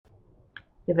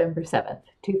November 7th,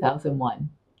 2001.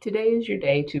 Today is your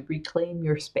day to reclaim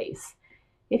your space.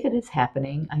 If it is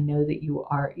happening, I know that you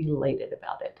are elated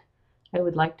about it. I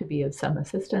would like to be of some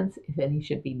assistance if any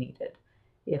should be needed.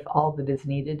 If all that is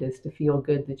needed is to feel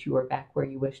good that you are back where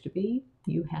you wish to be,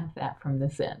 you have that from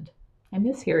this end. I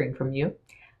miss hearing from you.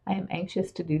 I am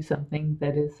anxious to do something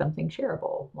that is something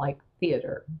shareable, like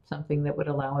theater, something that would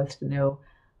allow us to know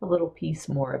a little piece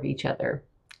more of each other.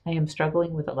 I am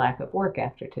struggling with a lack of work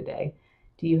after today.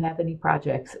 Do you have any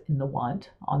projects in the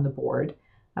want on the board?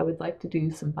 I would like to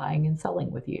do some buying and selling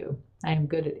with you. I am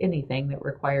good at anything that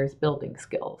requires building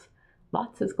skills.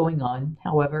 Lots is going on,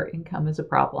 however, income is a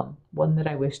problem, one that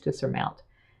I wish to surmount.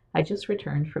 I just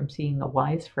returned from seeing a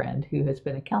wise friend who has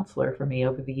been a counselor for me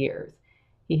over the years.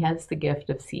 He has the gift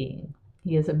of seeing.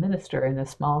 He is a minister in a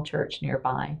small church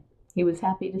nearby. He was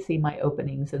happy to see my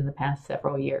openings in the past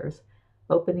several years,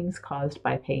 openings caused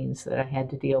by pains that I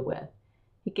had to deal with.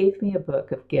 He gave me a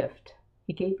book of gift.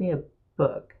 He gave me a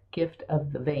book, Gift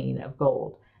of the Vein of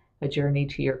Gold, A Journey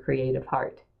to Your Creative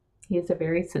Heart. He is a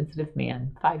very sensitive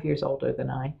man, 5 years older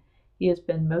than I. He has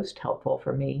been most helpful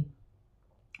for me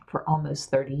for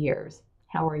almost 30 years.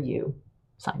 How are you?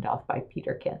 Signed off by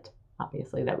Peter Kent.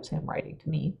 Obviously, that was him writing to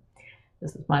me.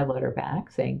 This is my letter back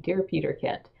saying, Dear Peter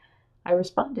Kent, I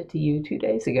responded to you 2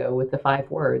 days ago with the 5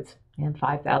 words and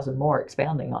 5,000 more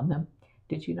expounding on them.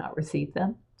 Did you not receive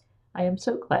them? I am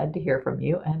so glad to hear from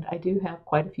you, and I do have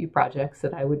quite a few projects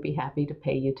that I would be happy to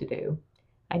pay you to do.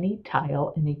 I need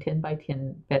tile in a 10 by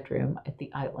 10 bedroom at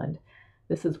the island.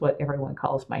 This is what everyone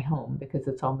calls my home because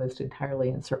it's almost entirely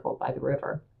encircled by the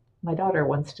river. My daughter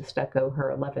wants to stucco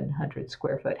her 1,100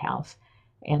 square foot house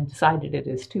and decided it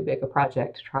is too big a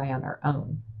project to try on her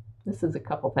own. This is a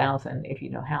couple thousand if you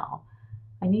know how.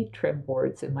 I need trim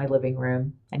boards in my living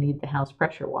room. I need the house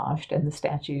pressure washed, and the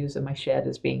statues in my shed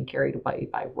is being carried away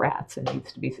by rats and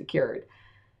needs to be secured.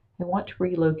 I want to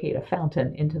relocate a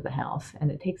fountain into the house, and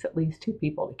it takes at least 2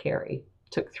 people to carry.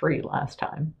 It took 3 last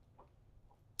time.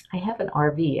 I have an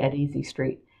RV at Easy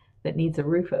Street that needs a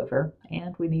roof over,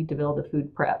 and we need to build a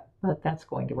food prep, but that's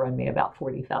going to run me about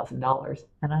 $40,000,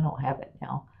 and I don't have it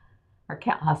now. Our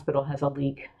cat hospital has a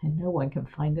leak, and no one can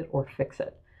find it or fix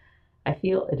it. I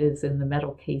feel it is in the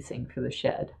metal casing for the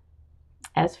shed.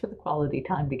 As for the quality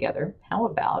time together, how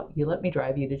about you let me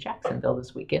drive you to Jacksonville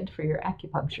this weekend for your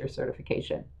acupuncture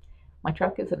certification? My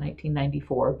truck is a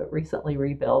 1994, but recently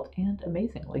rebuilt and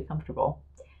amazingly comfortable.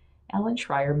 Alan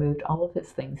Schreier moved all of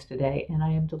his things today, and I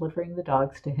am delivering the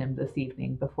dogs to him this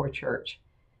evening before church.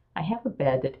 I have a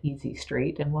bed at Easy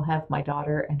Street and will have my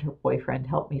daughter and her boyfriend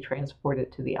help me transport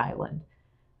it to the island.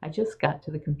 I just got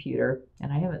to the computer,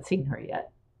 and I haven't seen her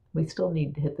yet. We still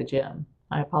need to hit the gym.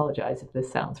 I apologize if this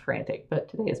sounds frantic, but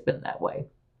today has been that way.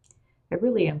 I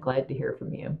really am glad to hear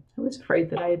from you. I was afraid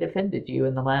that I had offended you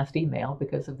in the last email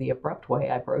because of the abrupt way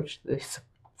I broached the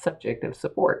subject of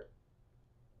support.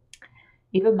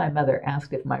 Even my mother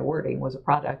asked if my wording was a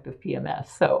product of PMS,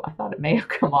 so I thought it may have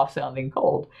come off sounding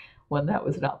cold when that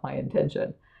was not my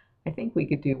intention. I think we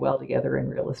could do well together in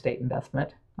real estate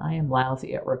investment. I am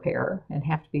lousy at repair and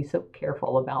have to be so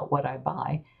careful about what I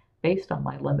buy based on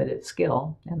my limited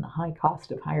skill and the high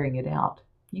cost of hiring it out.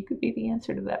 You could be the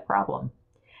answer to that problem.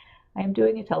 I am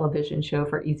doing a television show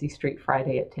for Easy Street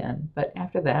Friday at 10, but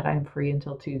after that I am free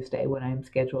until Tuesday when I am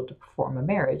scheduled to perform a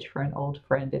marriage for an old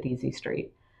friend at Easy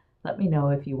Street. Let me know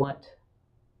if you want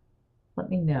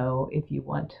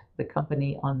the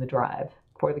company on the drive.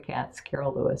 For the Cats,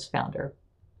 Carol Lewis, founder.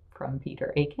 From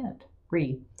Peter A. Kent.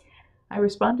 Re. I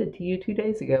responded to you 2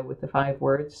 days ago with the 5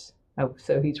 words. Oh,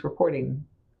 so he's reporting.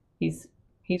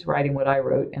 He's writing what I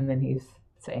wrote, and then he's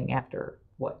saying after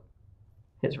what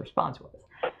his response was.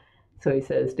 So he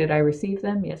says, Did I receive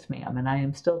them? Yes, ma'am, and I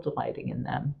am still delighting in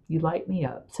them. You light me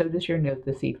up. So does your note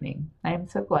this evening. I am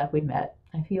so glad we met.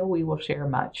 I feel we will share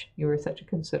much. You are such a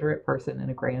considerate person in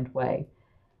a grand way.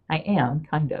 I am,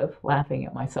 kind of, laughing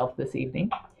at myself this evening.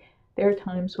 There are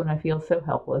times when I feel so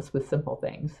helpless with simple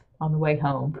things. On the way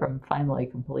home from finally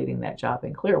completing that job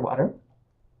in Clearwater,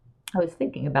 I was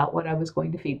thinking about what I was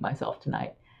going to feed myself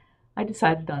tonight. I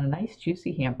decided on a nice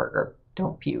juicy hamburger,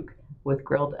 don't puke, with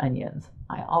grilled onions.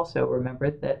 I also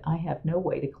remembered that I have no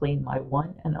way to clean my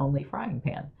one and only frying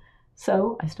pan.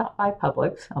 So I stopped by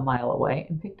Publix a mile away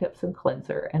and picked up some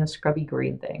cleanser and a scrubby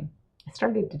green thing. I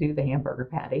started to do the hamburger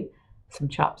patty, some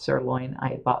chopped sirloin I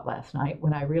had bought last night,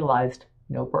 when I realized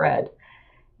no bread,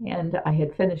 and I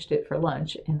had finished it for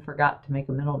lunch and forgot to make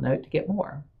a mental note to get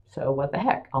more. So what the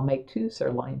heck, I'll make 2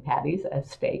 sirloin patties as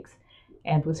steaks,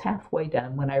 and was halfway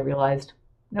done when I realized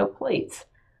no plates.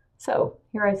 So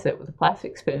here I sit with a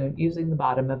plastic spoon using the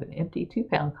bottom of an empty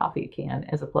 2-pound coffee can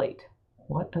as a plate.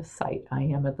 What a sight I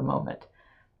am at the moment.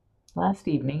 Last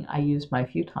evening, I used my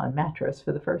futon mattress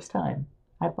for the first time.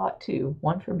 I bought two,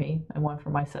 one for me and one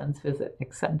for my son's visit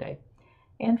next Sunday,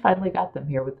 and finally got them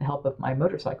here with the help of my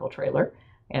motorcycle trailer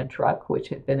and truck, which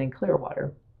had been in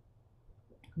Clearwater.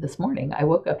 This morning, I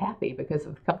woke up happy because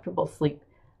of the comfortable sleep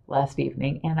last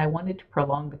evening, and I wanted to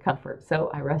prolong the comfort, so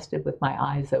I rested with my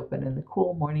eyes open in the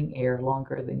cool morning air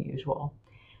longer than usual.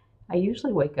 I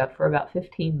usually wake up for about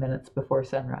 15 minutes before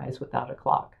sunrise without a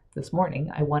clock. This morning,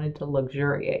 I wanted to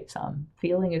luxuriate some,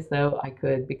 feeling as though I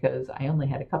could because I only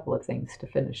had a couple of things to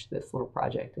finish this little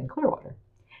project in Clearwater.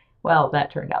 Well,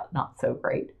 that turned out not so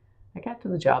great. I got to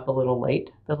the job a little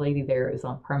late. The lady there is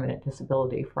on permanent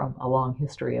disability from a long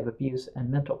history of abuse and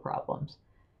mental problems.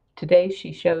 Today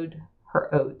she showed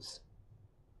her oats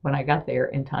when I got there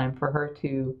in time for her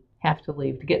to have to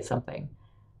leave to get something.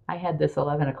 I had this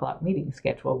 11 o'clock meeting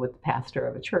scheduled with the pastor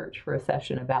of a church for a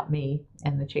session about me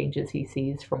and the changes he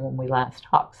sees from when we last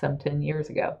talked some 10 years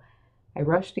ago. I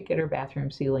rushed to get her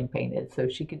bathroom ceiling painted so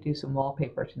she could do some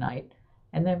wallpaper tonight,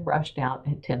 and then rushed out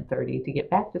at 10:30 to get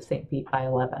back to St. Pete by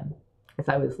 11. As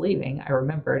I was leaving, I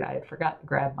remembered I had forgotten to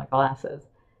grab my glasses.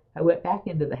 I went back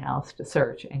into the house to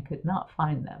search and could not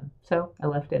find them, so I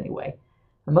left anyway.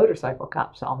 A motorcycle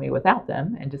cop saw me without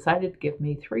them and decided to give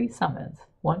me 3 summons,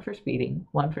 one for speeding,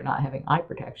 one for not having eye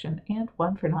protection, and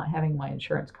one for not having my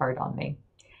insurance card on me.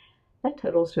 That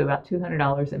totals to about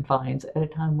 $200 in fines at a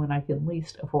time when I can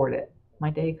least afford it.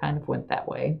 My day kind of went that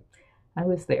way. I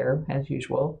was there, as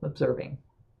usual, observing.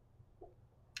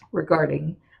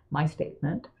 Regarding my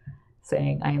statement,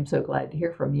 saying, I am so glad to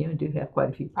hear from you and do have quite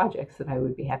a few projects that I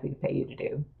would be happy to pay you to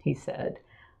do, he said,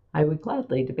 I would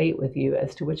gladly debate with you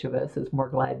as to which of us is more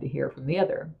glad to hear from the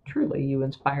other. Truly, you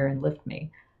inspire and lift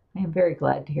me. I am very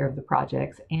glad to hear of the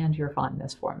projects and your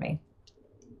fondness for me.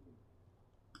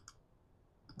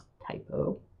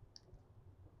 Typo.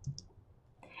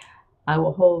 I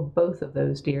will hold both of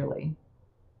those dearly.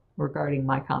 Regarding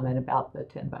my comment about the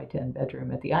 10 by 10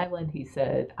 bedroom at the island, he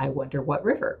said, I wonder what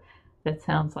river. That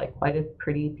sounds like quite a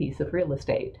pretty piece of real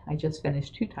estate. I just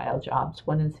finished 2 tile jobs,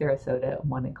 one in Sarasota and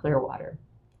one in Clearwater.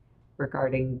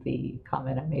 Regarding the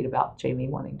comment I made about Jamie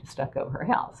wanting to stucco her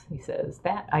house, he says,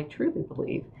 that I truly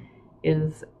believe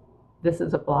this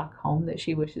is a block home that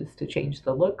she wishes to change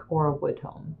the look, or a wood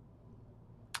home.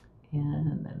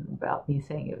 And then about me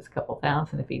saying it was a couple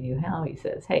thousand if he knew how, he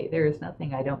says, hey, there is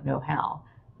nothing I don't know how.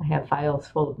 I have files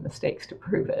full of mistakes to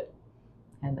prove it.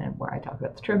 And then where I talk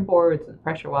about the trim boards and the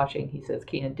pressure washing, he says,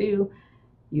 can do.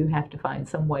 You have to find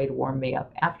some way to warm me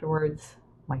up afterwards.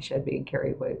 My shed being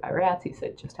carried away by rats. He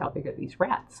said, just how big are these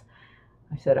rats?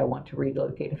 I said, I want to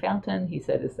relocate a fountain. He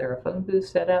said, is there a phone booth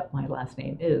set up? My last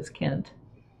name is Kent.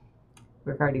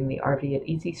 Regarding the RV at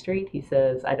Easy Street, he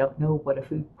says, I don't know what a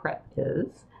food prep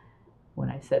is. When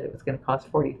I said it was going to cost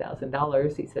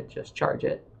 $40,000, he said, just charge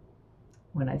it.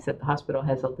 When I said the hospital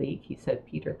has a leak, he said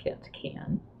Peter Kent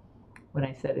can. When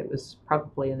I said it was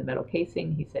probably in the metal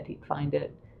casing, he said he'd find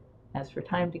it. As for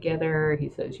time together, he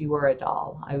says, you are a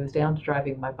doll. I was down to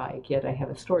driving my bike, yet I have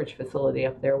a storage facility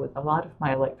up there with a lot of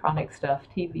my electronic stuff,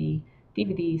 TV,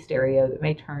 DVD, stereo, that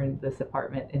may turn this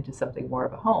apartment into something more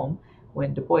of a home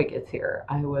when Du Bois gets here.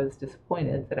 I was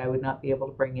disappointed that I would not be able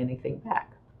to bring anything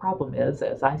back. The problem is,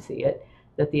 as I see it,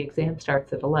 that the exam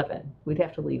starts at 11. We'd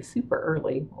have to leave super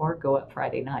early or go up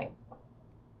Friday night.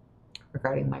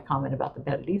 Regarding my comment about the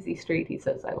bed at Easy Street, he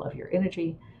says, I love your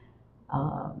energy.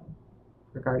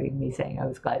 Regarding me saying I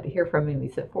was glad to hear from him, he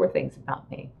said 4 things about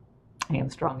me. I am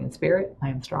strong in spirit, I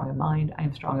am strong in mind, I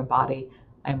am strong in body,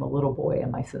 I am a little boy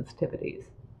and my sensitivities.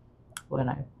 When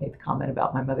I made the comment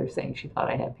about my mother saying she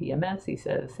thought I had PMS, he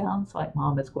says, sounds like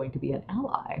mom is going to be an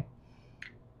ally.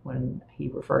 When he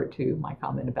referred to my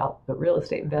comment about the real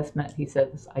estate investment, he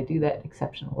says, I do that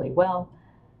exceptionally well.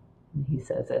 And he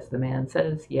says, as the man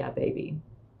says, yeah, baby.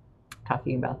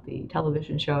 Talking about the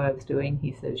television show I was doing,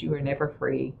 he says, you are never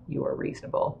free, you are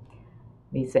reasonable.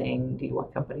 Me saying, do you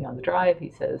want company on the drive? He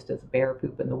says, does a bear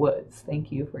poop in the woods?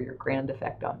 Thank you for your grand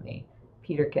effect on me.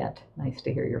 Peter Kent, nice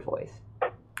to hear your voice.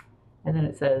 And then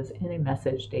it says, in a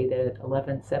message dated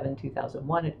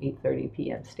 11/7/2001 at 8:30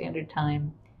 p.m. Standard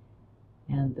Time.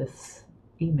 And this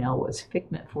email was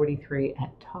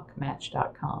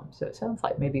figment43@talkmatch.com. So it sounds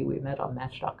like maybe we met on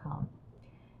Match.com.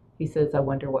 He says, I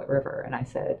wonder what river. And I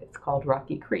said, it's called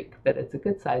Rocky Creek, but it's a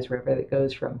good-sized river that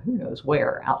goes from who knows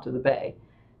where out to the bay.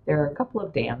 There are a couple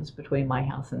of dams between my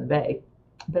house and the bay,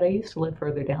 but I used to live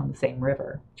further down the same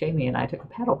river. Jamie and I took a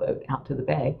paddle boat out to the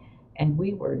bay, and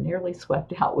we were nearly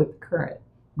swept out with the current.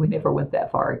 We never went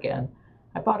that far again.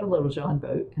 I bought a little John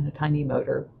boat and a tiny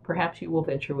motor. Perhaps you will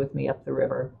venture with me up the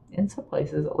river. In some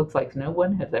places, it looks like no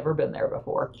one has ever been there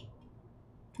before.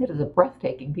 It is a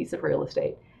breathtaking piece of real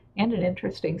estate. and an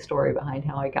interesting story behind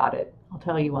how I got it. I'll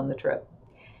tell you on the trip.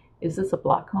 Is this a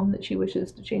block home that she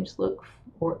wishes to change the look?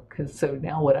 Or because so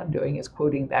now what I'm doing is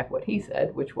quoting back what he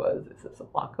said, which was, "Is this a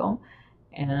block home?"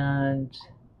 And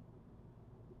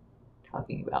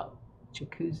talking about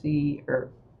jacuzzi or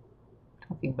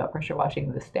talking about pressure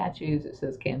washing the statues. It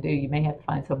says, "Can do. You may have to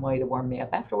find some way to warm me up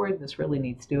afterward. This really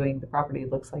needs doing. The property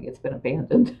looks like it's been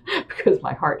abandoned because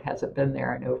my heart hasn't been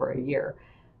there in over a year.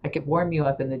 I could warm you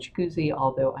up in the jacuzzi,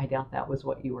 although I doubt that was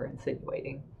what you were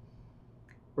insinuating."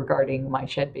 Regarding my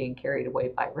shed being carried away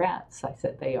by rats, I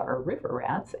said they are river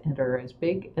rats and are as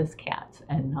big as cats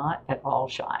and not at all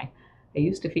shy. I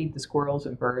used to feed the squirrels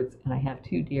and birds, and I have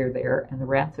 2 deer there, and the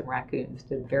rats and raccoons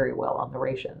did very well on the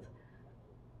rations.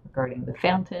 Regarding the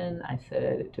fountain, I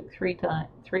said it took three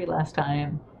last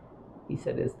time. He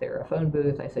said, "Is there a phone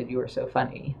booth?" I said, "You are so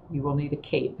funny. You will need a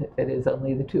cape if it is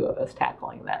only the 2 of us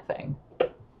tackling that thing."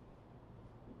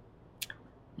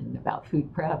 And about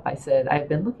food prep, I said, "I've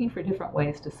been looking for different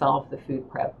ways to solve the food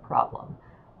prep problem.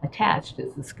 Attached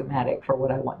is the schematic for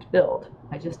what I want to build.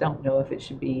 I just don't know if it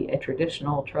should be a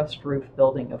traditional truss roof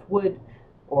building of wood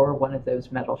or one of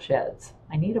those metal sheds.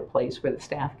 I need a place where the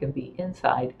staff can be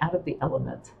inside, out of the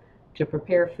elements, to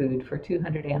prepare food for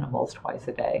 200 animals twice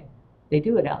a day. They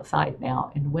do it outside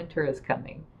now, and winter is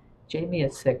coming. Jamie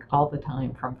is sick all the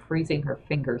time from freezing her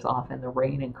fingers off in the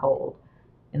rain and cold.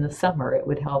 In the summer, it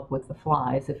would help with the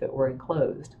flies if it were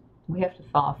enclosed. We have to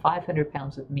thaw 500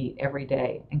 pounds of meat every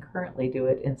day and currently do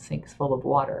it in sinks full of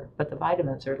water, but the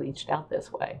vitamins are leached out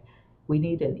this way. We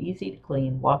need an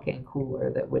easy-to-clean walk-in cooler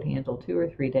that would handle 2 or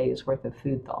 3 days worth of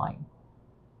food thawing."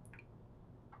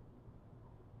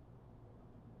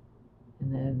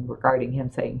 And then regarding him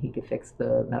saying he could fix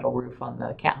the metal roof on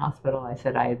the cat hospital, I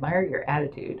said, "I admire your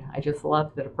attitude. I just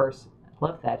love that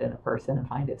in a person and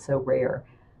find it so rare.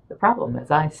 The problem, as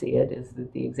I see it, is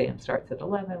that the exam starts at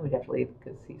 11. We'd have to leave,"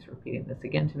 because he's repeating this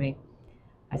again to me.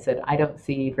 I said, "I don't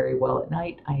see very well at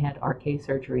night. I had RK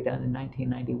surgery done in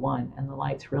 1991, and the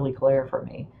lights really glare for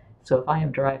me. So if I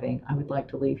am driving, I would like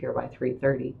to leave here by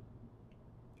 3:30.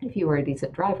 If you are a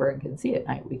decent driver and can see at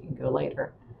night, we can go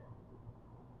later."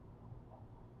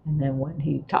 And then when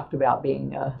he talked about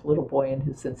being a little boy and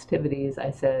his sensitivities, I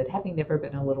said, "Having never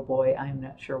been a little boy, I'm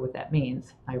not sure what that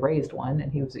means. I raised one,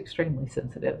 and he was extremely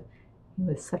sensitive. He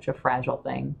was such a fragile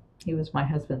thing. He was my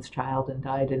husband's child and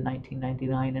died in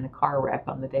 1999 in a car wreck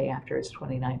on the day after his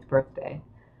 29th birthday.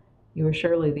 You are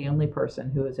surely the only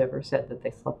person who has ever said that they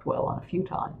slept well on a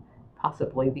futon.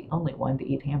 Possibly the only one to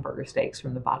eat hamburger steaks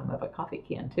from the bottom of a coffee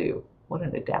can, too. What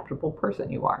an adaptable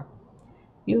person you are.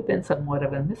 You have been somewhat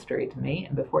of a mystery to me,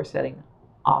 and before setting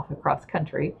off across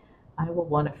country, I will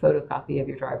want a photocopy of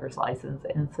your driver's license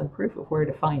and some proof of where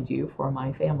to find you for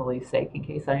my family's sake in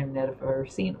case I am never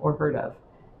seen or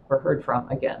heard from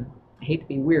again. I hate to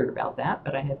be weird about that,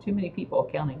 but I have too many people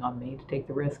counting on me to take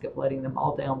the risk of letting them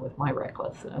all down with my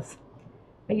recklessness.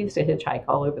 I used to hitchhike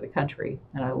all over the country,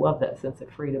 and I love that sense of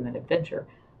freedom and adventure,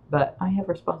 but I have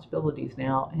responsibilities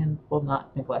now and will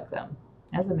not neglect them.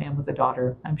 As a man with a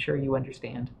daughter, I'm sure you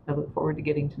understand. I look forward to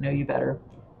getting to know you better.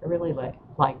 I really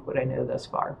like what I know thus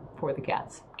far. For the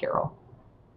cats, Carol."